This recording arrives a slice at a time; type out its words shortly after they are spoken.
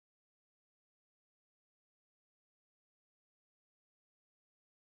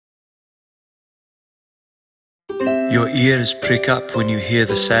Your ears prick up when you hear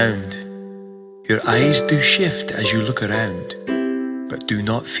the sound. Your eyes do shift as you look around. But do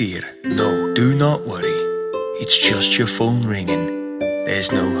not fear, no, do not worry. It's just your phone ringing.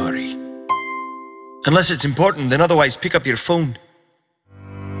 There's no hurry. Unless it's important, then otherwise pick up your phone.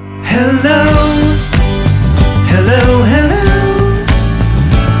 Hello, hello, hello.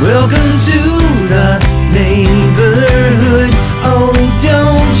 Welcome to the neighborhood. Oh,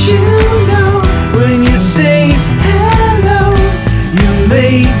 don't you know, when you say hello, you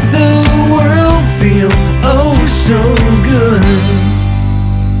make the world feel oh so good.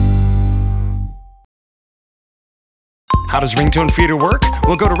 How does Ringtone Feeder work?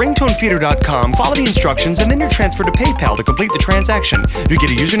 Well, go to ringtonefeeder.com, follow the instructions, and then you're transferred to PayPal to complete the transaction. You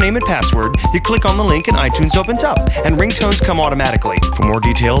get a username and password, you click on the link, and iTunes opens up, and ringtones come automatically. For more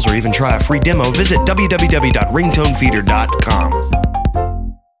details or even try a free demo, visit www.ringtonefeeder.com.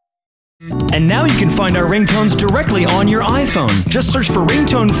 And now you can find our ringtones directly on your iPhone. Just search for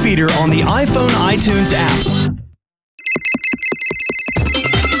Ringtone Feeder on the iPhone iTunes app.